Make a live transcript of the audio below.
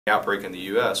The outbreak in the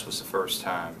U.S. was the first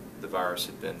time the virus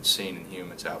had been seen in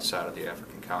humans outside of the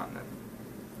African continent.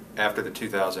 After the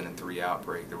 2003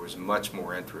 outbreak, there was much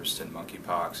more interest in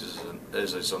monkeypox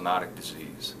as a zoonotic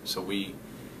disease. So we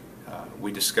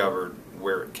discovered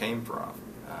where it came from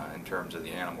in terms of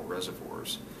the animal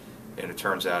reservoirs. And it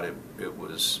turns out it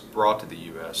was brought to the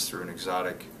U.S. through an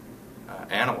exotic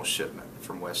animal shipment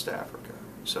from West Africa.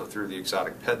 So through the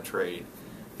exotic pet trade,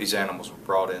 these animals were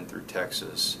brought in through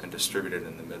Texas and distributed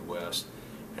in the Midwest.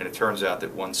 And it turns out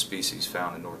that one species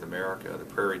found in North America, the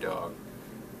prairie dog,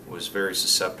 was very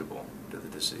susceptible to the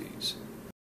disease.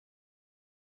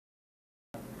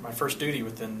 My first duty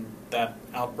within that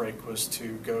outbreak was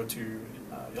to go to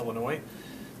Illinois,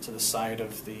 to the site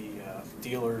of the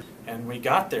dealer, and we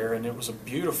got there and it was a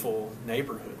beautiful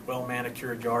neighborhood, well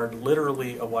manicured yard,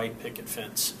 literally a white picket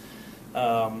fence.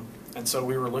 And so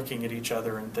we were looking at each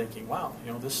other and thinking, wow,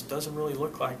 you know, this doesn't really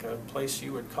look like a place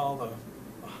you would call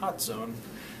a hot zone.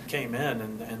 Came in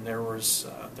and there was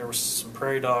some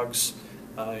prairie dogs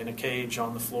in a cage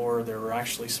on the floor. There were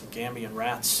actually some Gambian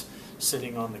rats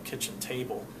sitting on the kitchen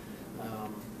table.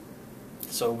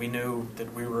 So we knew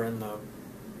that we were in the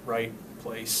right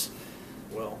place.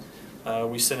 Well,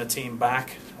 we sent a team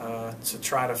back to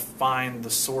try to find the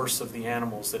source of the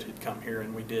animals that had come here,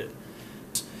 and we did.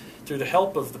 Through the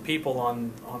help of the people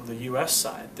on the U.S.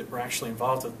 side that were actually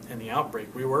involved in the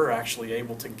outbreak, we were actually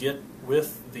able to get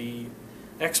with the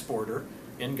exporter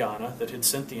in Ghana that had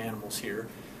sent the animals here,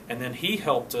 and then he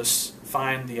helped us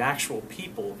find the actual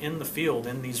people in the field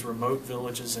in these remote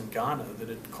villages in Ghana that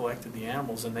had collected the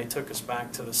animals, and they took us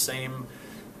back to the same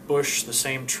bush, the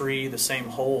same tree, the same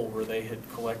hole where they had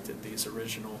collected these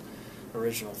original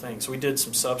things. We did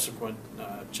some subsequent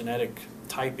genetic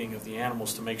typing of the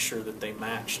animals to make sure that they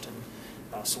matched, and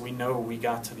so we know we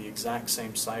got to the exact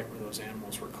same site where those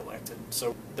animals were collected.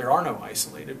 So there are no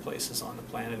isolated places on the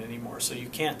planet anymore, so you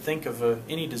can't think of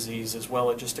any disease as, well,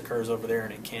 it just occurs over there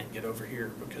and it can't get over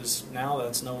here, because now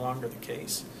that's no longer the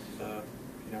case. You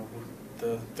know,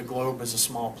 the globe is a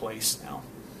small place now.